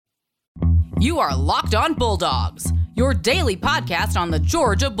You are Locked On Bulldogs, your daily podcast on the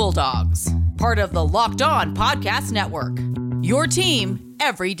Georgia Bulldogs. Part of the Locked On Podcast Network. Your team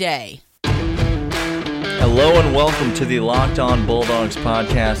every day. Hello and welcome to the Locked On Bulldogs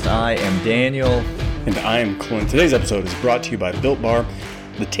podcast. I am Daniel. And I am Clint. Today's episode is brought to you by Built Bar,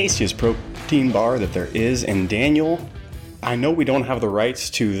 the tastiest protein bar that there is. And Daniel, I know we don't have the rights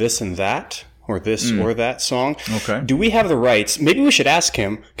to this and that, or this or that song. Okay. Do we have the rights? Maybe we should ask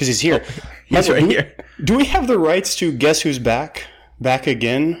him, because he's here. He's right here. Do we have the rights to Guess Who's Back? Back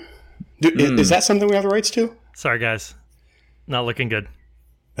again? Is that something we have the rights to? Sorry, guys. Not looking good.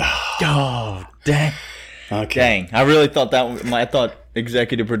 Oh, dang. Okay. Dang. I really thought I thought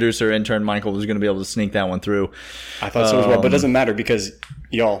executive producer, intern Michael was going to be able to sneak that one through. I thought so as well, but it doesn't matter because,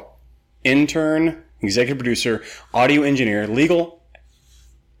 y'all, intern, executive producer, audio engineer, legal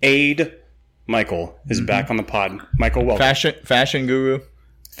aid, Michael is back on the pod. Michael, welcome. Fashion guru.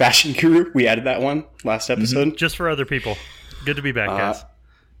 Fashion guru. We added that one last episode. Just for other people. Good to be back, guys.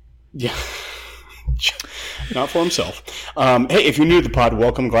 Yeah. Not for himself. Hey, if you're new to the pod,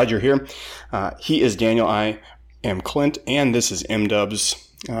 welcome. Glad you're here. He is Daniel. I am Clint, and this is M-Dubs.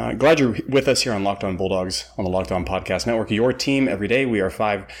 Glad you're with us here on Locked On Bulldogs on the Locked On Podcast Network. Your team every day. We are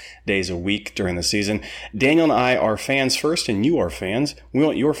 5 days a week during the season. Daniel and I are fans first, and you are fans. We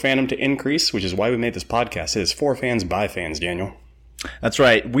want your fandom to increase, which is why we made this podcast. It is for fans by fans, Daniel. That's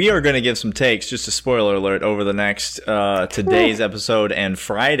right. We are going to give some takes, just a spoiler alert, over the next today's episode and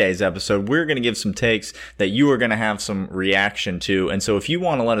Friday's episode. We're going to give some takes that you are going to have some reaction to. And so if you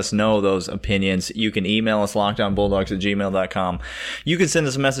want to let us know those opinions, you can email us lockedonbulldogs@gmail.com. You can send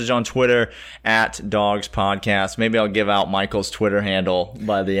us a message on Twitter @dogspodcast. Maybe I'll give out Michael's Twitter handle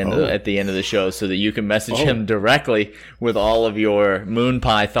by the end at the end of the show so that you can message him directly with all of your moon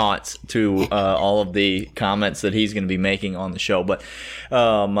pie thoughts to all of the comments that he's going to be making on the show. But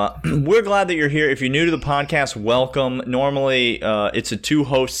we're glad that you're here. If you're new to the podcast, welcome. Normally, it's a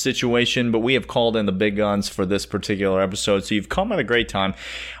two-host situation, but we have called in the big guns for this particular episode, so you've come at a great time.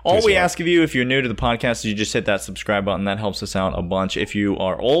 All we ask of you, if you're new to the podcast, is you just hit that subscribe button. That helps us out a bunch. If you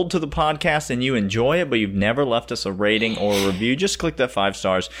are old to the podcast and you enjoy it, but you've never left us a rating or a review, just click that 5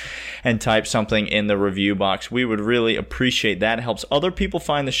 stars and type something in the review box. We would really appreciate that. It helps other people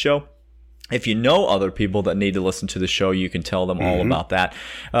find the show. If you know other people that need to listen to the show, you can tell them all about that.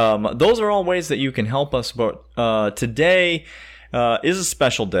 Those are all ways that you can help us. But today is a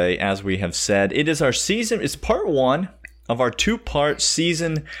special day, as we have said. It is our season. It's part 1 of our 2-part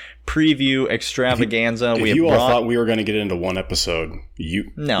season preview extravaganza. If you all thought we were going to get into one episode,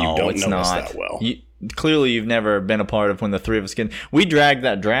 you don't know us that well. Clearly, you've never been a part of when the three of us get. We dragged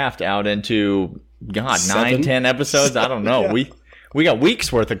that draft out into 9-10 episodes. I don't know. Yeah. We got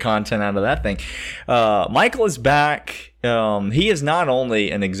weeks worth of content out of that thing. Michael is back. He is not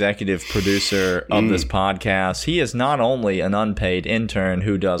only an executive producer of this podcast. He is not only an unpaid intern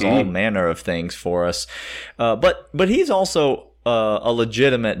who does all manner of things for us, but he's also a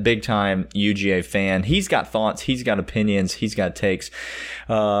legitimate big-time UGA fan. He's got thoughts. He's got opinions. He's got takes.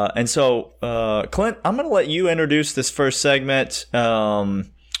 And so, Clint, I'm going to let you introduce this first segment.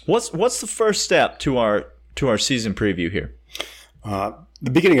 What's the first step to our season preview here?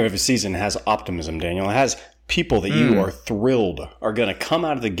 The beginning of every season has optimism, Daniel. It has people that you are thrilled are going to come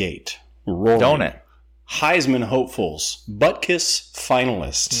out of the gate roaring. Don't it? Heisman hopefuls, Butkus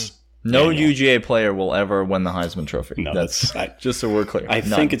finalists. No UGA player will ever win the Heisman Trophy. No, that's just so we're clear. I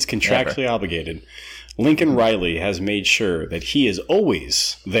think it's contractually obligated. Lincoln Riley has made sure that he is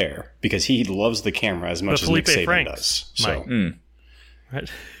always there because he loves the camera as much as Nick Saban does. So. Right.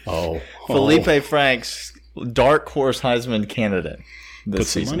 Felipe Franks. Dark horse Heisman candidate. Put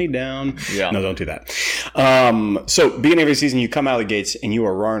some money down. Yeah. No, don't do that. So, beginning of every season, you come out of the gates and you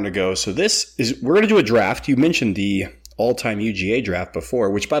are raring to go. So, we're going to do a draft. You mentioned the all-time UGA draft before,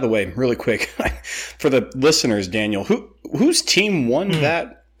 which, by the way, really quick, for the listeners, Daniel, whose team won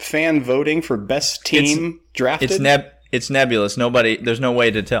that fan voting for best team drafted? It's nebulous. There's no way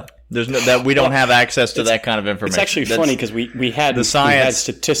to tell. We don't have access to that kind of information. It's actually funny because we had the science. We had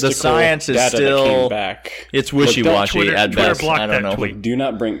statistical the science is data still that came back. It's wishy-washy at best. Blocked I don't know. tweet. Do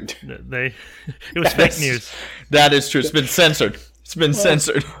not bring. It was fake news. That is true. It's been censored.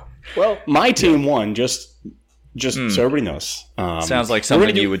 Censored. Well, my team won. Just so everybody knows. Sounds like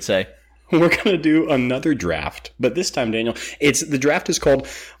something you would say. We're going to do another draft, but this time, Daniel, the draft is called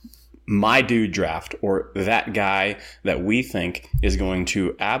My Dude Draft, or that guy that we think is going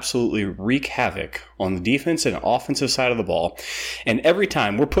to absolutely wreak havoc on the defense and offensive side of the ball. And every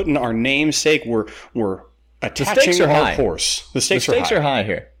time we're putting our namesake, we're attaching our horse. The stakes are high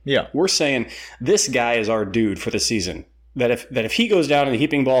here. Yeah. We're saying this guy is our dude for the season. if he goes down in the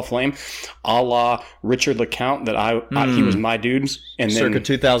heaping ball of flame, a la Richard LeCount, he was my dude, and then circa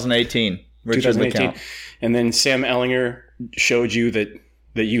 2018, Richard LeCount, and then Sam Ellinger showed you that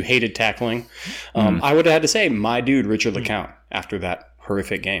you hated tackling. I would have had to say my dude Richard LeCount after that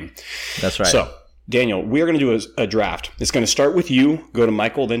horrific game. That's right. So, Daniel, we are going to do a draft. It's going to start with you, go to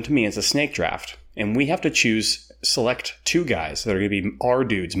Michael, then to me. It's a snake draft. And we have to select two guys that are going to be our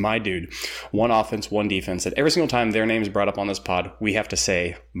dudes, my dude, one offense, one defense. And every single time their name is brought up on this pod, we have to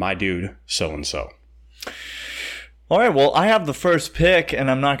say, my dude, so-and-so. All right, well, I have the first pick, and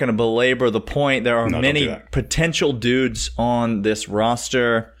I'm not going to belabor the point. There are many potential dudes on this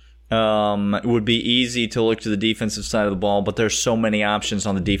roster. It would be easy to look to the defensive side of the ball, but there's so many options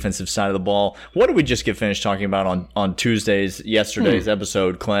on the defensive side of the ball. What did we just get finished talking about on yesterday's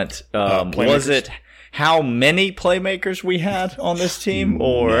episode, Clint? Was it how many playmakers we had on this team?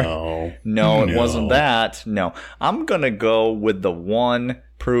 Or no, it wasn't that. No, I'm going to go with the one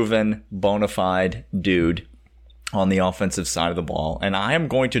proven bona fide dude on the offensive side of the ball, and I am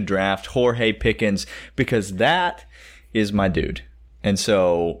going to draft Jorge Pickens because that is my dude. And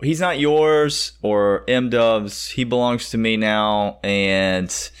so he's not yours or M-Dub's. He belongs to me now,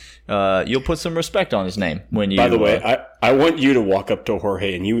 and you'll put some respect on his name when you. By the way, I want you to walk up to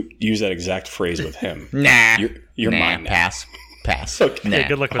Jorge and you use that exact phrase with him. Nah, you're mine. Pass. Okay. Nah, yeah,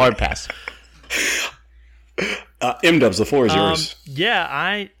 good luck with hard it. pass. M-Dubs, the floor is yours.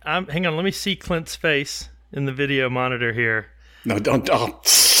 Yeah, I'm. Hang on, let me see Clint's face in the video monitor here. No, don't. Oh,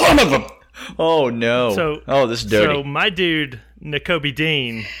 son of a. Oh no. This is dirty. So my dude, Nakobe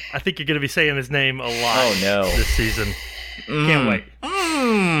Dean, I think you're going to be saying his name a lot. Oh no. This season. Can't wait.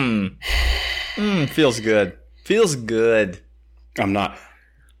 Feels good. Feels good. I'm not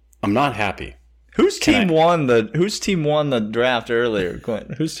happy. Whose team won the draft earlier,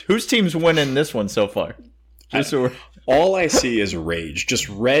 Clint? Whose team's winning this one so far? All I see is rage. Just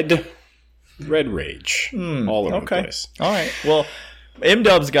red rage all over the place. All right. Well,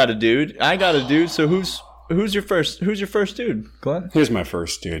 M-Dub's got a dude. I got a dude. So who's your first dude, Clint? Here's my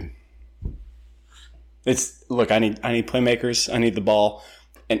first dude. I need playmakers. I need the ball,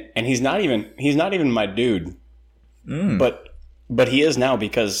 and he's not even my dude. But he is now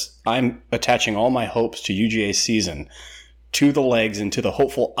because I'm attaching all my hopes to UGA's season, to the legs and to the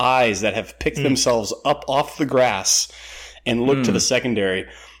hopeful eyes that have picked themselves up off the grass and look to the secondary.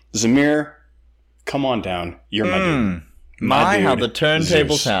 Zamir, come on down. You're my dude. My dude, how the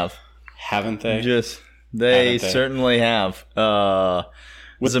turntables Zeus. Haven't they? They certainly have.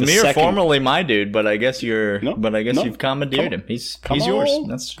 Zamir, formerly my dude, but I guess you've commandeered him. He's yours.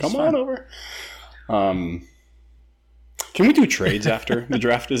 That's come on over. Can we do trades after the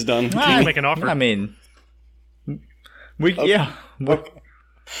draft is done? Can you make an offer? I mean, Okay.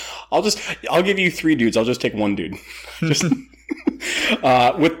 I'll give you three dudes. I'll just take one dude. Just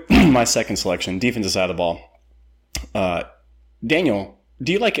with my second selection, defensive side of the ball. Daniel,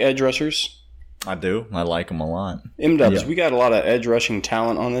 do you like edge rushers? I do. I like them a lot. M-Dubs, we got a lot of edge rushing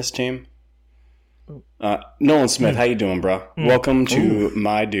talent on this team. Nolan Smith, how you doing, bro? Welcome to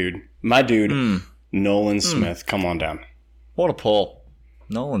my dude. My dude, Nolan Smith. Come on down. What a pull.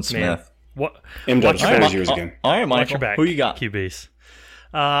 Nolan Smith. Man, what? M-Dubs, floor is yours again. All right, Michael. Back, who you got? QBs.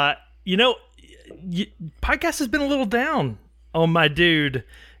 Podcast has been a little down on my dude,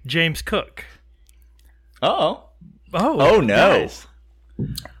 James Cook. Uh-oh. Oh no. Guys.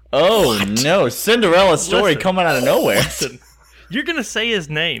 Oh, no. Cinderella story coming out of nowhere. Listen, you're going to say his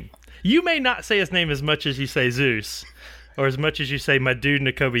name. You may not say his name as much as you say Zeus or as much as you say my dude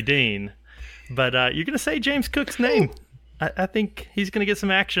Nakobe Dean, but you're going to say James Cook's name. I think he's going to get some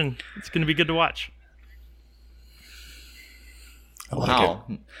action. It's going to be good to watch. Wow.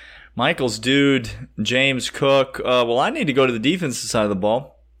 Michael's dude, James Cook. Well, I need to go to the defensive side of the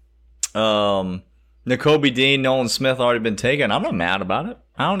ball. Nakobe Dean, Nolan Smith already been taken. I'm not mad about it.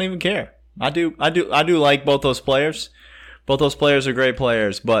 I don't even care. I do like both those players. Both those players are great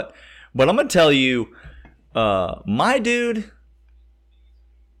players. But I'm gonna tell you, my dude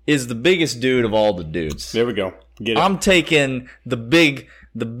is the biggest dude of all the dudes. There we go. Get it. I'm taking the big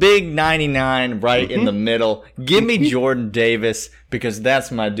 99 right in the middle. Give me Jordan Davis because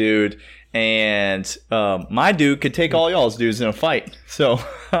that's my dude. And my dude could take all y'all's dudes in a fight. So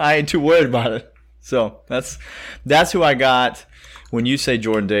I ain't too worried about it. So that's who I got. When you say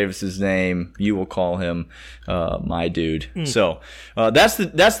Jordan Davis's name, you will call him my dude. So that's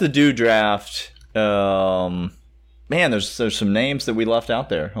the dude draft. Man, there's some names that we left out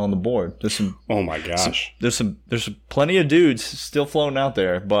there on the board. There's some. Oh my gosh. There's plenty of dudes still floating out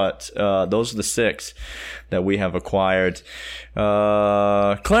there, but those are the 6 that we have acquired.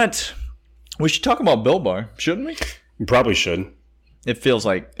 Clint, we should talk about Built Bar, shouldn't we? You probably should. It feels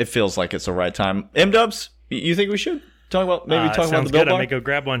like it's the right time. M-Dubs, you think we should talk about the Built Bar? I may go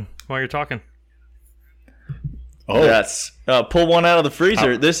grab one while you're talking. Oh, yes. Pull one out of the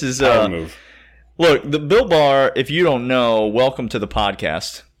freezer. This is move. Look, the Built Bar, if you don't know, welcome to the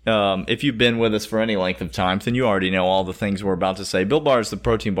podcast. If you've been with us for any length of time, then you already know all the things we're about to say. Built Bar is the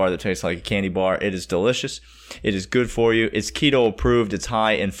protein bar that tastes like a candy bar. It is delicious. It is good for you. It's keto approved. It's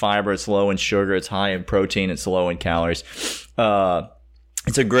high in fiber. It's low in sugar. It's high in protein. It's low in calories.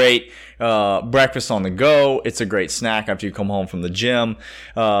 It's a great breakfast on the go. It's a great snack after you come home from the gym.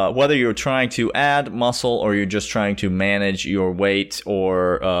 Whether you're trying to add muscle or you're just trying to manage your weight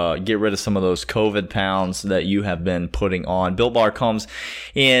or get rid of some of those COVID pounds that you have been putting on, Built Bar comes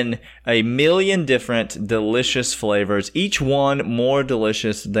in a million different delicious flavors, each one more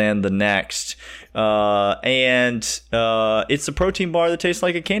delicious than the next. And it's a protein bar that tastes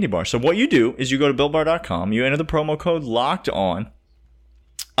like a candy bar. So what you do is you go to BuiltBar.com, you enter the promo code LOCKEDON.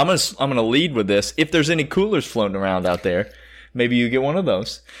 I'm gonna lead with this. If there's any coolers floating around out there, maybe you get one of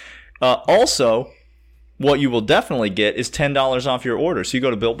those. Also, what you will definitely get is $10 off your order. So you go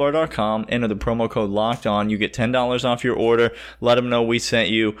to BuiltBar.com, enter the promo code LOCKEDON. You get $10 off your order. Let them know we sent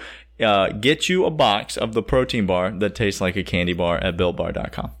you. Get you a box of the protein bar that tastes like a candy bar at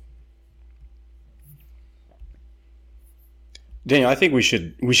BuiltBar.com. Daniel, I think we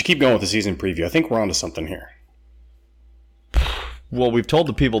should keep going with the season preview. I think we're onto something here. Well, we've told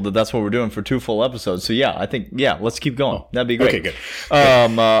the people that that's what we're doing for 2 full episodes. So, let's keep going. That'd be great. Okay, good.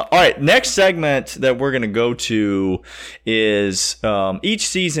 All right, next segment that we're going to go to is each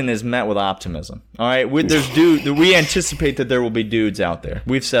season is met with optimism. All right, we anticipate that there will be dudes out there.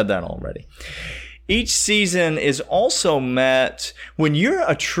 We've said that already. Each season is also met when you're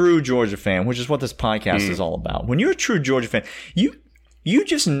a true Georgia fan, which is what this podcast is all about. When you're a true Georgia fan, you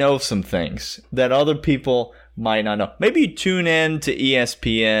just know some things that other people might not know. Maybe you tune in to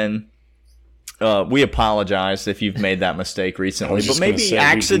ESPN. We apologize if you've made that mistake recently, but maybe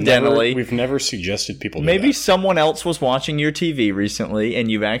accidentally. We've never suggested people do maybe that. Someone else was watching your TV recently,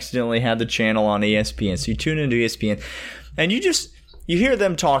 and you've accidentally had the channel on ESPN. So you tune into ESPN, and you hear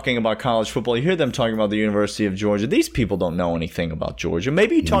them talking about college football. You hear them talking about the University of Georgia. These people don't know anything about Georgia.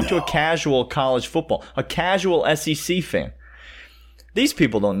 Maybe you talk to a casual college football, a casual SEC fan. These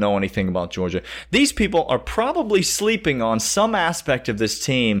people don't know anything about Georgia. These people are probably sleeping on some aspect of this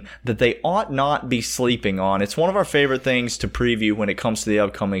team that they ought not be sleeping on. It's one of our favorite things to preview when it comes to the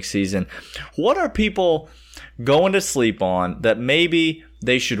upcoming season. What are people going to sleep on that maybe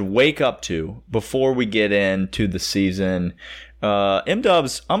they should wake up to before we get into the season?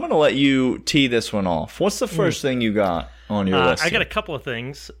 M-Dubs, I'm going to let you tee this one off. What's the first thing you got on your list? I got a couple of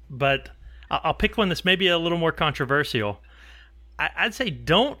things, but I'll pick one that's maybe a little more controversial. I'd say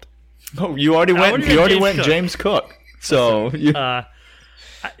don't. Oh, you already went James Cook. So, so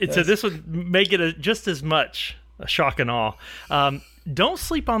this would make it just as much a shock and awe. Don't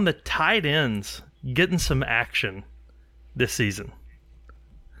sleep on the tight ends getting some action this season.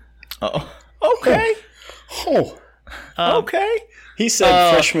 Oh, okay. Okay. He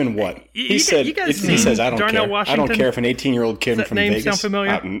said freshman what? He says I don't Darnell care. Washington? I don't care if an 18-year-old kid from name Vegas. sound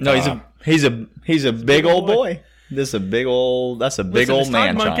familiar? No, he's a big old boy. That's a big old man child. Is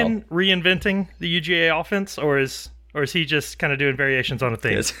Todd Monken reinventing the UGA offense, or is he just kind of doing variations on a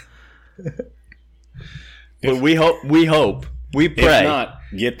theme? But we hope, we pray. If not,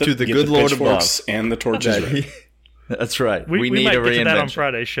 get the good Lord above and the torches ready. That's right. We need might a get to that on reinvention.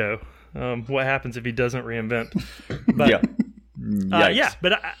 Friday's show. What happens if he doesn't reinvent? But,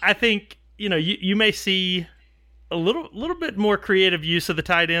 but I think you may see a little bit more creative use of the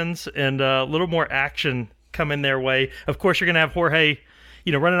tight ends and a little more action coming their way. Of course, you're going to have Jorge,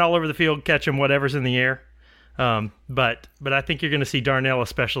 running all over the field, catching whatever's in the air. But I think you're going to see Darnell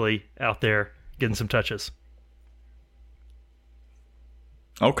especially out there getting some touches.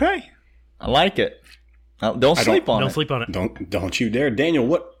 Okay, I like it. Don't sleep on it. Don't you dare, Daniel.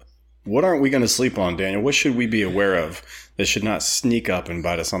 What aren't we going to sleep on, Daniel? What should we be aware of that should not sneak up and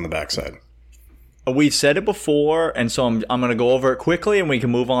bite us on the backside? We've said it before, and so I'm going to go over it quickly, and we can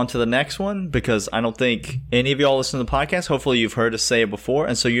move on to the next one, because I don't think any of y'all listen to the podcast. Hopefully you've heard us say it before,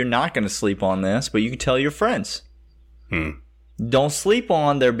 and so you're not going to sleep on this, but you can tell your friends. Don't sleep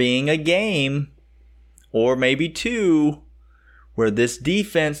on there being a game, or maybe two, where this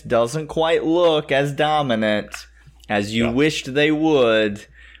defense doesn't quite look as dominant as you wished they would,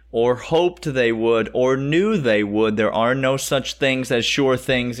 or hoped they would, or knew they would. There are no such things as sure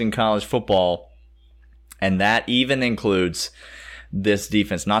things in college football. And that even includes this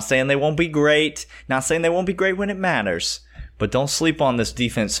defense. Not saying they won't be great. Not saying they won't be great when it matters. But don't sleep on this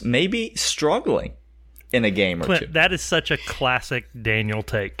defense maybe struggling in a game or Clint, two. that is such a classic Daniel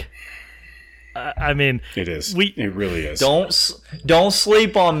take. I mean, It is. It really is. Don't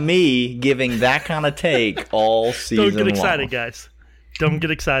sleep on me giving that kind of take all season long. Don't get excited, guys. Don't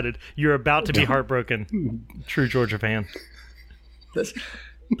get excited. You're about to be heartbroken. True Georgia fan.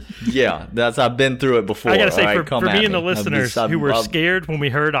 I've been through it before. I gotta say, right, for me and the me. listeners who were scared when we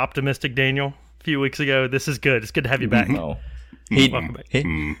heard optimistic Daniel a few weeks ago, this is good. It's good to have you back. No, he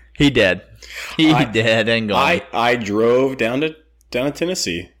dead. He dead and gone. I drove down to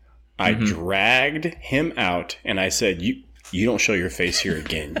Tennessee. I dragged him out, and I said, "You don't show your face here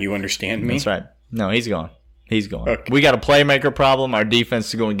again. You understand me?" That's right. No, he's gone. He's gone. Okay. We got a playmaker problem. Our defense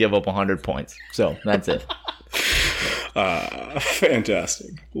is going to give up 100 points. So that's it.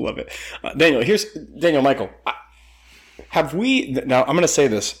 Fantastic. Love it. Daniel Michael. Now, I'm going to say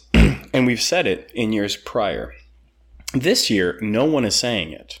this, and we've said it in years prior. This year, no one is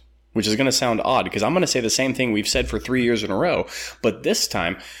saying it, which is going to sound odd because I'm going to say the same thing we've said for 3 years in a row. But this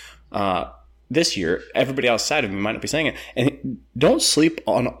time, this year, everybody outside of me might not be saying it. And don't sleep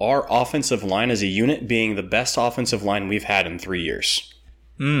on our offensive line as a unit being the best offensive line we've had in 3 years.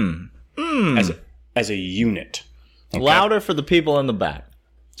 As a unit. Okay? Louder for the people in the back.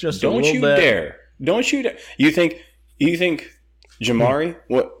 Just Don't you bit. dare. Don't you dare. You think Jamari,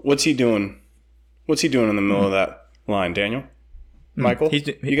 what's he doing? What's he doing in the middle of that line, Daniel? Michael?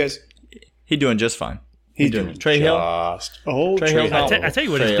 You guys? He's doing just fine. He's doing Trey Hill. Trey Hill's Hill. not- I tell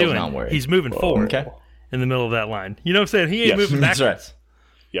you what Trey he's Hill's doing. not worried. He's moving forward Okay. in the middle of that line. You know what I'm saying? He ain't Yes. moving That's backwards. right.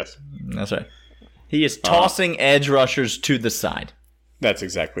 Yes, That's right. He is tossing edge rushers to the side. that's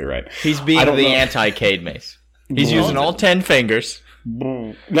exactly right. He's being I the don't know. anti-Cade Mace. He's using all 10 fingers.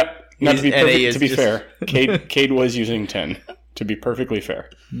 No, not to be and he perfect, is to be just- fair, Cade was using 10. To be perfectly fair,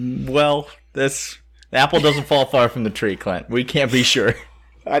 Well, the apple doesn't fall far from the tree, Clint. We can't be sure.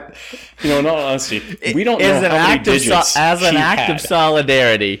 in all honesty, we don't know As an how many act of digits as an he act had. of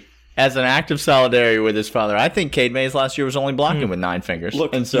solidarity, with his father, I think Cade Mays last year was only blocking with 9 fingers.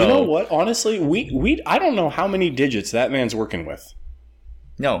 Look, and so you know what? Honestly, I don't know how many digits that man's working with.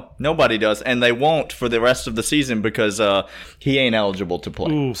 no, nobody does, and they won't for the rest of the season because he ain't eligible to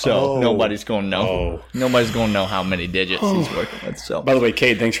play. Ooh. So Oh. nobody's going to know. Oh. Nobody's going to know how many digits he's working with. So By the way,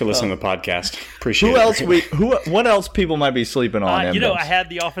 Cade, thanks for listening to the podcast. Appreciate who it. else what else people might be sleeping on? I had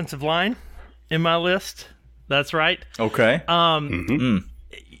the offensive line in my list. That's right. Okay.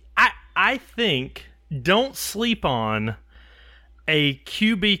 I think don't sleep on a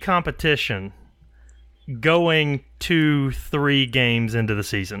QB competition going 2-3 games into the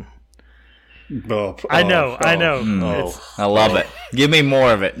season. I know. It's- I love it. Give me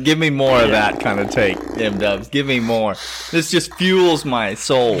more of it. Give me more of that kind of take, M-Dubs. Give me more. This just fuels my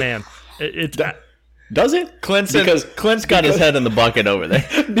soul. man, it's Does it? Clint's got his head in the bucket over there.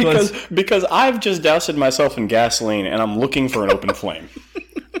 Because I've just doused myself in gasoline and I'm looking for an open flame.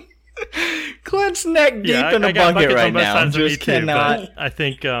 Clint's neck deep yeah, in I the got bucket buckets right on both now. sides of me Just too, cannot.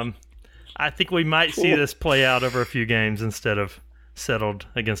 but I think we might see this play out over a few games instead of settled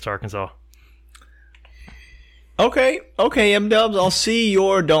against Arkansas. Okay, M-Dubs. I'll see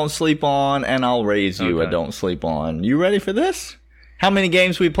your don't sleep on, and I'll raise you a don't sleep on. You ready for this? How many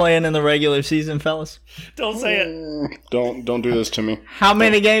games we playing in the regular season, fellas? Don't say it. Don't do this to me. How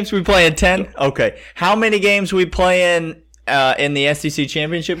many games we playing? 10? Okay. How many games we playing in the SEC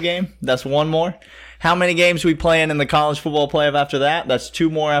championship game? That's one more. How many games we playing in the college football playoff after that? That's 2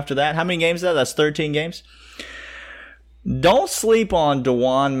 more after that. How many games is that? That's 13 games. Don't sleep on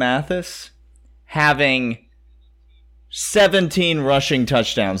DeJuan Mathis having 17 rushing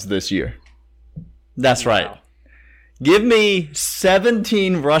touchdowns this year. That's right. Give me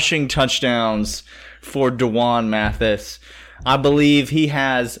 17 rushing touchdowns for DeJuan Mathis. I believe he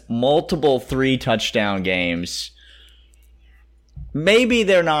has multiple 3-touchdown games. Maybe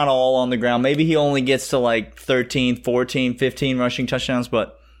they're not all on the ground. Maybe he only gets to like 13, 14, 15 rushing touchdowns.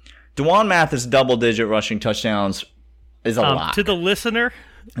 But DeJuan Mathis double-digit rushing touchdowns is a lot. To the listener,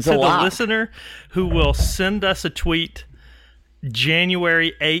 a lot. The listener who will send us a tweet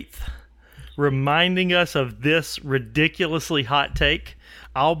January 8th reminding us of this ridiculously hot take,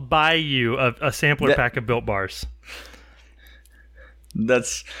 I'll buy you a sampler pack of Built Bars.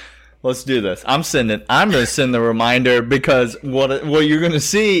 Let's do this. I'm going to send the reminder because what you're going to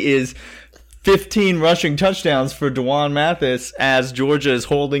see is 15 rushing touchdowns for DeJuan Mathis as Georgia is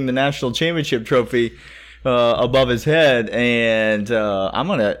holding the national championship trophy above his head, and I'm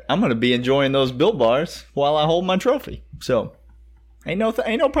gonna be enjoying those Built Bars while I hold my trophy. So ain't no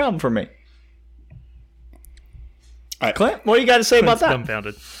problem for me. All right. Clint, what do you got to say about that?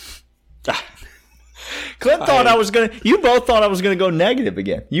 Dumbfounded. Clint thought I was gonna. You both thought I was gonna go negative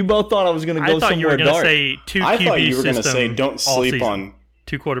again. You both thought I was gonna go I thought you somewhere were going to dark. say two I QB thought you were going to system say don't all sleep season. on.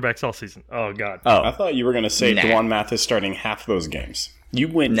 2 quarterbacks all season. Oh, God. I thought you were going to say Nah. Dwan Mathis starting half those games. You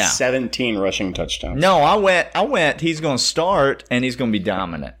went No. 17 rushing touchdowns. No, I went. He's gonna start and he's gonna be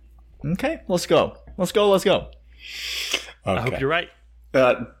dominant. Okay, let's go. Okay. I hope you're right.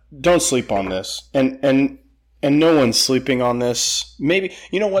 Don't sleep on this, and no one's sleeping on this. Maybe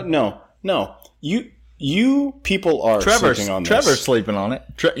you know what? No. You people are sleeping on this. Trevor's sleeping on it.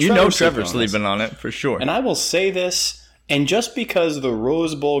 Trevor's sleeping on it for sure. And I will say this, and just because the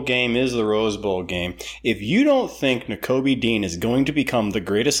Rose Bowl game is the Rose Bowl game, if you don't think Nakobe Dean is going to become the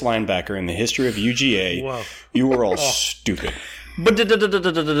greatest linebacker in the history of UGA, Whoa. you are all stupid. But excuse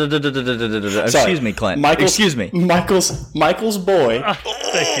me, Clint. Excuse me. Michael's boy.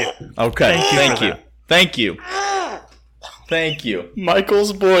 Thank you. Okay. Thank you Thank you.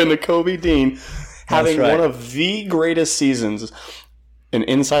 Michael's boy, Nakobe Dean, having right. one of the greatest seasons an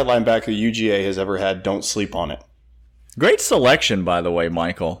inside linebacker UGA has ever had. Don't sleep on it. Great selection, by the way,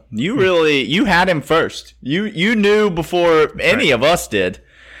 Michael. You had him first. You knew before any of us did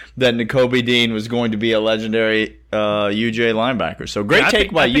that Nakobe Dean was going to be a legendary UGA linebacker. So great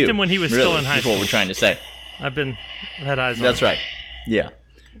take by you. I picked him when he was still in high That's what we're trying to say. I've had eyes on That's him. right. Yeah.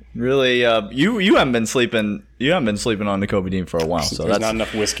 Really, you haven't been sleeping. You haven't been sleeping on Nakobe Dean for a while. So There's that's not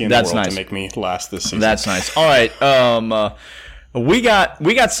enough whiskey in the world nice. to make me last this season. That's nice. All right. We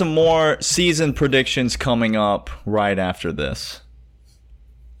got some more season predictions coming up right after this.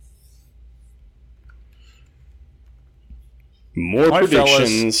 More All right,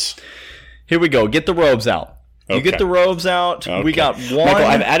 predictions. Here we go. Get the robes out. You Okay. get the robes out. Okay. We got one. Michael,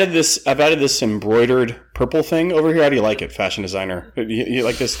 I've added this embroidered purple thing over here. How do you like it, fashion designer? You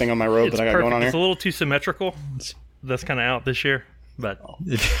like this thing on my robe It's that I got perfect. going on It's a here? little too symmetrical. That's kind of out this year. But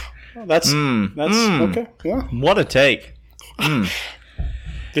That's okay. Yeah. What a take.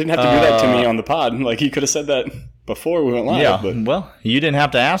 Didn't have to do that to me on the pod. Like, you could have said that before we went live. Yeah. But Well, you didn't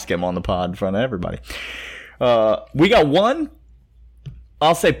have to ask him on the pod in front of everybody. We got one,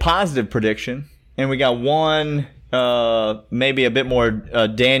 I'll say, positive prediction, and we got one maybe a bit more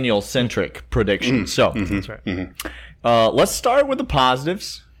Daniel-centric prediction. So that's right. let's start with the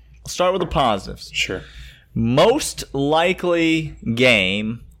positives. sure. Most likely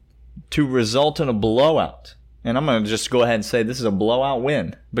game to result in a blowout. And I'm going to just go ahead and say this is a blowout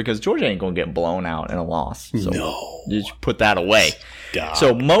win because Georgia ain't going to get blown out in a loss. So No. just put that away. Stop.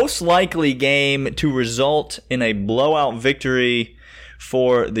 So most likely game to result in a blowout victory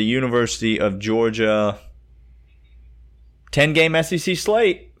for the University of Georgia. 10-game SEC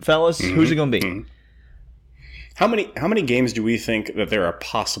slate, fellas. Who's it going to be? How many games do we think that there are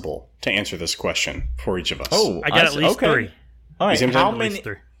possible to answer this question for each of us? Oh, I got at least 3. All right. see what I'm How saying? At many? least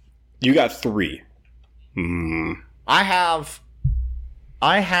 3. You got 3. I have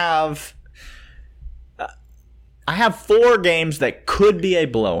 4 games that could be a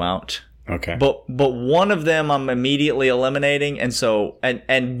blowout. Okay. But one of them I'm immediately eliminating, and so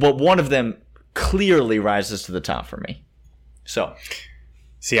but one of them clearly rises to the top for me. So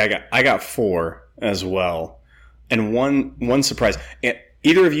See, I got 4 as well, and one surprise.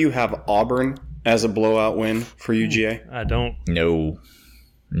 Either of you have Auburn as a blowout win for UGA? I don't. no.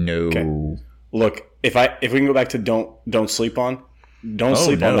 Okay. Look, if we can go back to don't sleep on, don't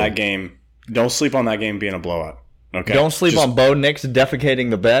sleep on no. that game. Don't sleep on that game being a blowout. Okay. Don't sleep on Bo Nix defecaking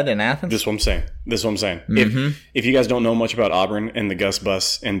the bed in Athens. This is what I'm saying. If you guys don't know much about Auburn and the Gus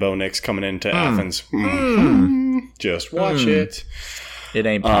Bus and Bo Nix coming into Athens, just watch it. It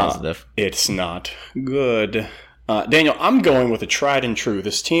ain't positive. It's not good. Daniel, I'm going with a tried and true.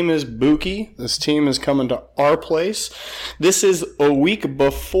 This team is Buki. This team is coming to our place. This is a week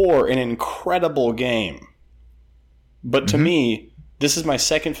before an incredible game. But to me, this is my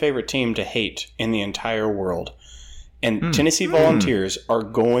second favorite team to hate in the entire world. And Tennessee Volunteers are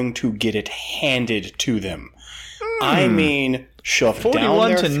going to get it handed to them. I mean, shoved down 41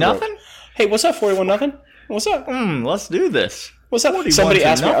 their to throat. nothing? Hey, what's up, 41-0? What's up? Let's do this. What's up? 41 Somebody to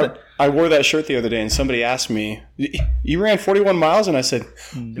asked nothing. me. I wore that shirt the other day, and somebody asked me, "You ran 41 miles?" And I said,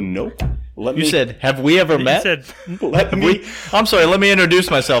 "Nope." You said, have we ever You met? said "Let me." I'm sorry, let me introduce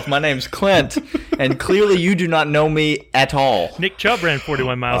myself. My name's Clint, and clearly you do not know me at all. Nick Chubb ran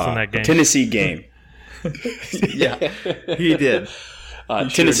 41 miles in that game. Tennessee game. Yeah, he did.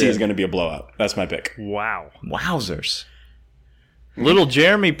 Tennessee did. is going to be a blowout. That's my pick. Wow. Wowzers. Little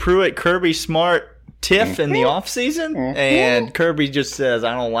Jeremy Pruitt, Kirby Smart, tiff in the offseason, and Kirby just says,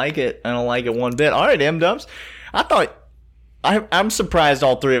 I don't like it. I don't like it one bit. All right, M-Dubs. I thought I'm surprised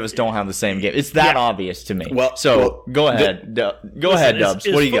all three of us don't have the same game. It's that obvious to me. Well, go ahead. Go ahead, Dubs.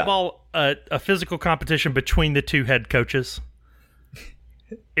 What do you got? Is football a physical competition between the two head coaches?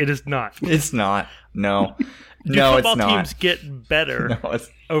 It is not. It's not. No. Do No, it's football not. teams get better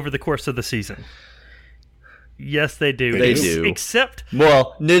over the course of the season? Yes, they do. They do. Except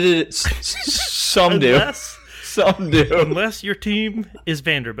Well, some do. Some do. Unless your team is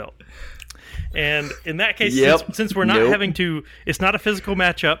Vanderbilt. And in that case, Yep. since we're not having to, it's not a physical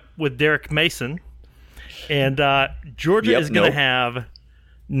matchup with Derek Mason. And Georgia is going to have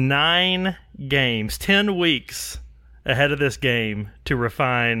 9 games, 10 weeks ahead of this game to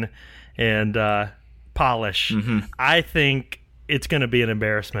refine and polish. Mm-hmm. I think it's going to be an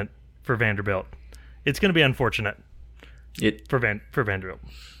embarrassment for Vanderbilt. It's going to be unfortunate for Vanderbilt.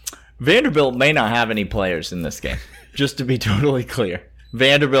 Vanderbilt may not have any players in this game, just to be totally clear.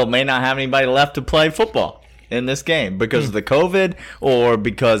 Vanderbilt may not have anybody left to play football in this game because of the COVID, or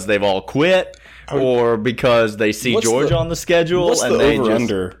because they've all quit, or because they see Georgia on the schedule. What's and the they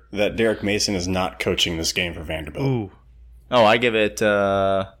over-under that Derek Mason is not coaching this game for Vanderbilt? Ooh. Oh, I give it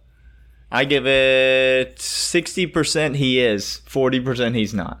 60% he is, 40%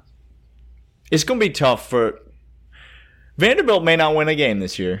 he's not. It's going to be tough for Vanderbilt. May not win a game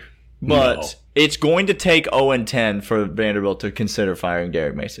this year, but it's going to take 0-10 for Vanderbilt to consider firing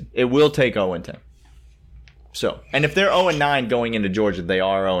Derek Mason. It will take 0-10. So, and if they're 0-9 going into Georgia, they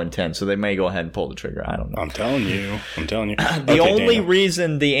are 0-10, so they may go ahead and pull the trigger. I don't know. I'm telling you. The only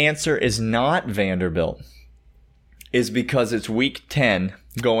reason the answer is not Vanderbilt is because it's week 10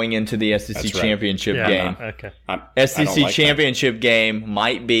 going into the SEC championship game. Okay. SEC championship game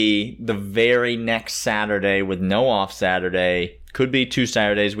might be the very next Saturday with no off Saturday. Could be 2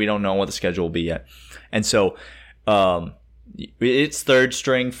 Saturdays. We don't know what the schedule will be yet. And so it's third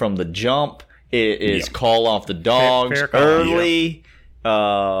string from the jump. It is call off the dogs fair call. early.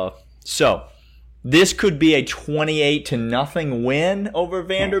 So this could be a 28-0 win over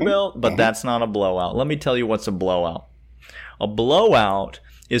Vanderbilt, but that's not a blowout. Let me tell you what's a blowout. A blowout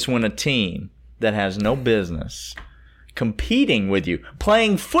is when a team that has no business competing with you,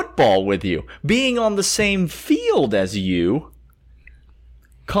 playing football with you, being on the same field as you,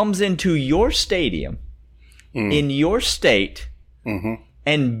 comes into your stadium in your state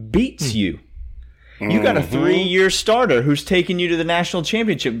and beats you. You got a 3-year starter who's taking you to the national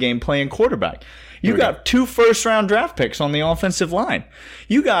championship game playing quarterback. You got 2 first-round draft picks on the offensive line.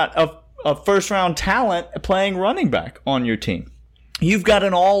 You got a first-round talent playing running back on your team. You've got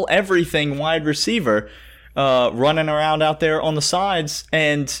an all-everything wide receiver running around out there on the sides,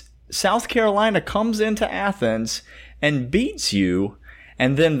 and South Carolina comes into Athens and beats you,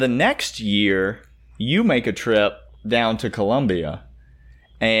 and then the next year you make a trip down to Columbia.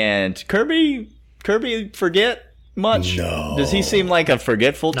 And Kirby forget much? No. Does he seem like a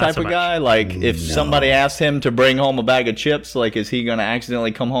forgetful type so of much. guy? Like, if somebody asked him to bring home a bag of chips, like, is he going to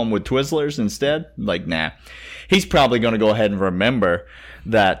accidentally come home with Twizzlers instead? Like, nah. He's probably going to go ahead and remember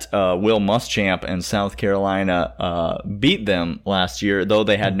that Will Muschamp and South Carolina beat them last year, though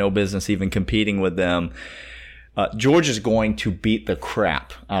they had no business even competing with them. Georgia's going to beat the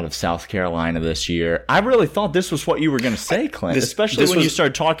crap out of South Carolina this year. I really thought this was what you were going to say, Clint, especially when you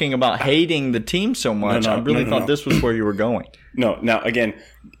started talking about hating the team so much. I really thought this was where you were going. No, now again,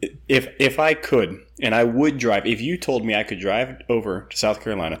 if I could, and I would drive, if you told me I could drive over to South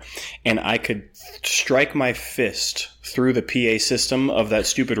Carolina and I could strike my fist through the PA system of that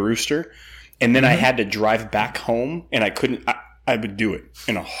stupid rooster, and then I had to drive back home and I couldn't, I would do it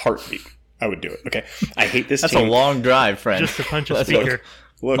in a heartbeat. I would do it. Okay, I hate this. That's team. a long drive, friend. Just to punch a speaker.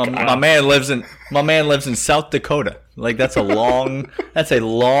 Look, my man lives in South Dakota. Like, that's a long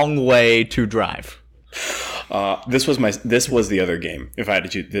way to drive. This was the other game. If I had to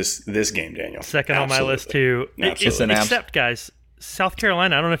choose this game, Daniel. Second on my list too. Absolutely. Except, guys, South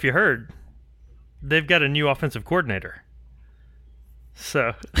Carolina. I don't know if you heard, they've got a new offensive coordinator.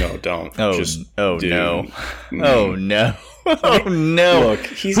 So No, don't. No. Oh no. Oh no! Look,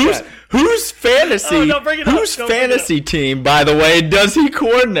 whose fantasy? Oh, don't bring it up. Whose Don't bring it fantasy team, by the way, does he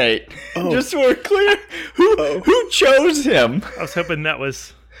coordinate? Just so we're clear, who chose him? I was hoping that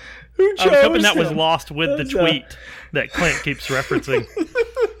was. Who chose I was hoping that was him? lost with the tweet that Clint keeps referencing.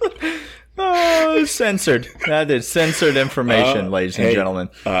 Oh, censored. That is censored information, ladies and gentlemen.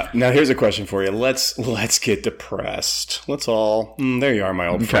 Now here's a question for you. Let's get depressed. Let's all. There you are, my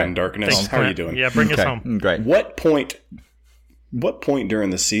old friend Darkness. Thanks, How are you Clint. doing? Yeah, bring us home. Great. What point during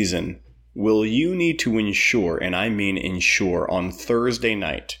the season will you need to ensure, and I mean ensure, on Thursday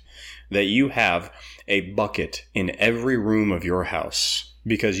night that you have a bucket in every room of your house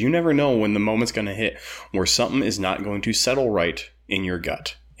because you never know when the moment's going to hit where something is not going to settle right in your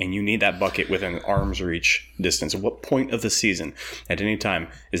gut. And you need that bucket within arm's reach distance. At what point of the season, at any time,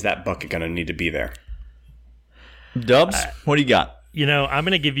 is that bucket going to need to be there? Dubs, what do you got? I'm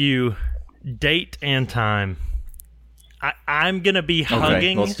going to give you date and time. I'm going to be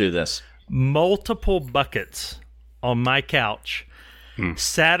hugging let's do this. multiple buckets on my couch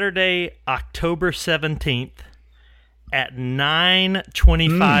Saturday, October 17th at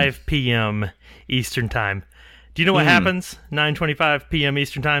 9:25 p.m. Eastern Time. Do you know what happens? 9:25 p.m.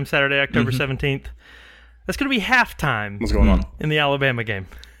 Eastern Time, Saturday, October 17th. That's going to be halftime. What's going on? In the Alabama game.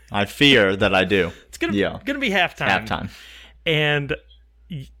 I fear that I do. It's going to be halftime. Halftime. And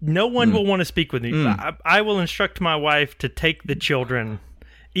no one will want to speak with me. I will instruct my wife to take the children,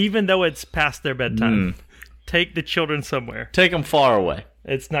 even though it's past their bedtime. Take the children somewhere. Take them far away.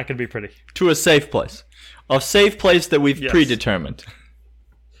 It's not going to be pretty. To a safe place. A safe place that we've predetermined.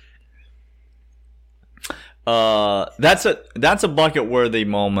 That's a bucket-worthy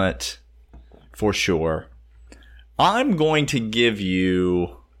moment for sure. I'm going to give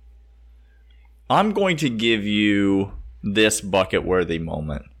you this bucket-worthy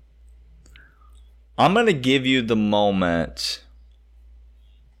moment. I'm going to give you the moment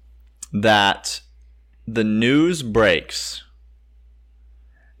that the news breaks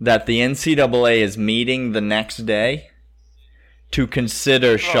that the NCAA is meeting the next day to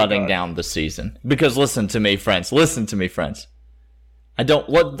consider shutting down the season. Because listen to me, friends. Let's don't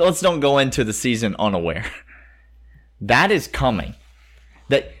go into the season unaware. That is coming.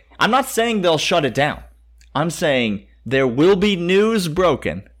 I'm not saying they'll shut it down. I'm saying there will be news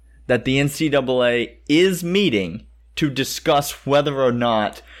broken that the NCAA is meeting to discuss whether or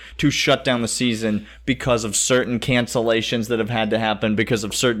not to shut down the season because of certain cancellations that have had to happen, because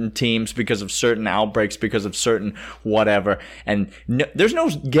of certain teams, because of certain outbreaks, because of certain whatever. And there's no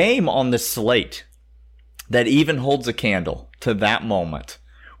game on the slate that even holds a candle to that moment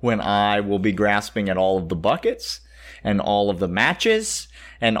when I will be grasping at all of the buckets and all of the matches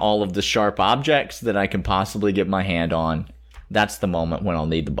and all of the sharp objects that I can possibly get my hand on. That's the moment when I'll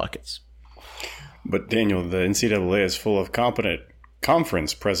need the buckets. But Daniel, the NCAA is full of competent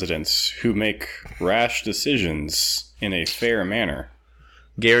conference presidents who make rash decisions in a fair manner.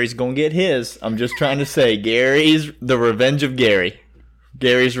 Gary's gonna get his. I'm just trying to say, the revenge of Gary.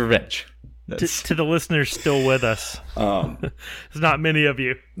 Gary's revenge. To the listeners still with us. There's not many of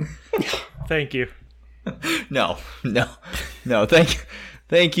you. Thank you. No.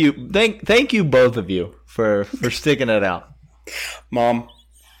 Thank you, both of you for sticking it out. Mom,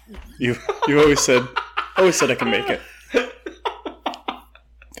 you always said I can make it.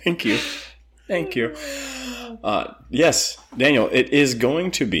 Thank you. Yes, Daniel, it is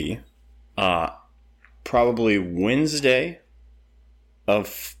going to be probably Wednesday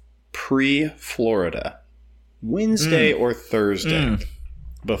of pre-Florida. Wednesday or Thursday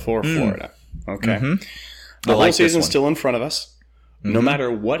before Florida. Okay. The whole season's still in front of us. No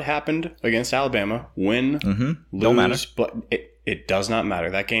matter what happened against Alabama, win, lose, Don't matter. But it does not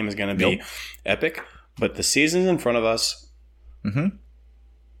matter. That game is going to be epic. But the season's in front of us.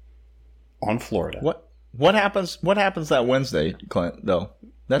 On Florida. What happens that Wednesday, Clint, though?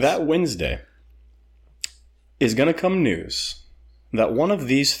 That Wednesday is going to come news that one of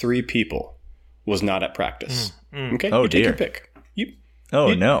these three people was not at practice. Okay? Oh, you take dear. your pick.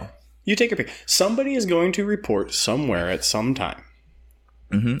 No. You take your pick. Somebody is going to report somewhere at some time.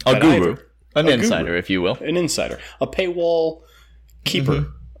 A guru. An insider, guru, if you will. An insider. A paywall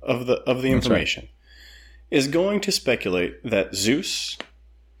keeper of the information. Is going to speculate that Zeus,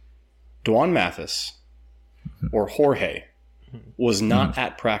 Dwan Mathis, or Jorge was not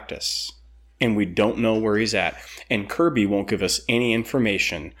at practice, and we don't know where he's at, and Kirby won't give us any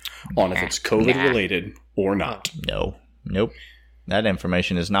information on if it's COVID-related or not. Nope. That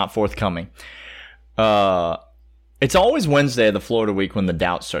information is not forthcoming. It's always Wednesday of the Florida week when the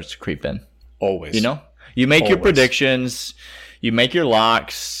doubt starts to creep in. Always. You make your predictions, you make your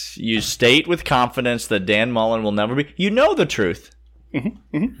locks, you state with confidence that Dan Mullen will never be. You know the truth. You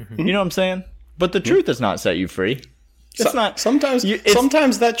know what I'm saying? But the truth does not set you free. It's not. Sometimes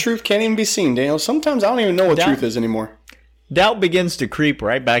that truth can't even be seen, Daniel. Sometimes I don't even know what truth is anymore. Doubt begins to creep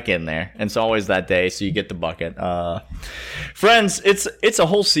right back in there, and it's always that day, so you get the bucket. Friends, it's a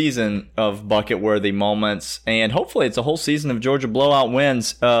whole season of bucket-worthy moments, and hopefully it's a whole season of Georgia blowout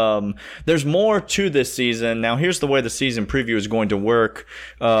wins. There's more to this season. Now, here's the way the season preview is going to work.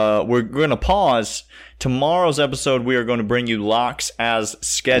 We're going to pause Tomorrow's episode, we are going to bring you locks as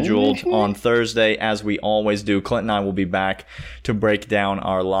scheduled on Thursday, as we always do. Clint and I will be back to break down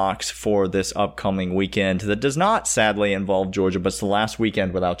our locks for this upcoming weekend that does not, sadly, involve Georgia, but it's the last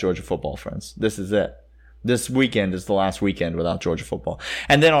weekend without Georgia football, friends. This is it. This weekend is the last weekend without Georgia football.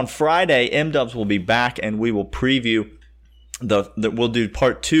 And then on Friday, M-Dubs will be back, and we will preview we'll do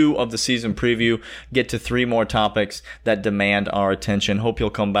part 2 of the season preview, get to 3 more topics that demand our attention. Hope you'll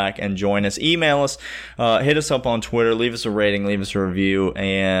come back and join us. Email us, hit us up on Twitter, leave us a rating, leave us a review,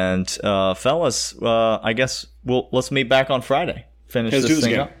 and fellas, I guess let's meet back on Friday. Finish this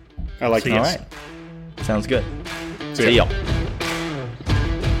thing up. I like it. All right. Sounds good. See ya.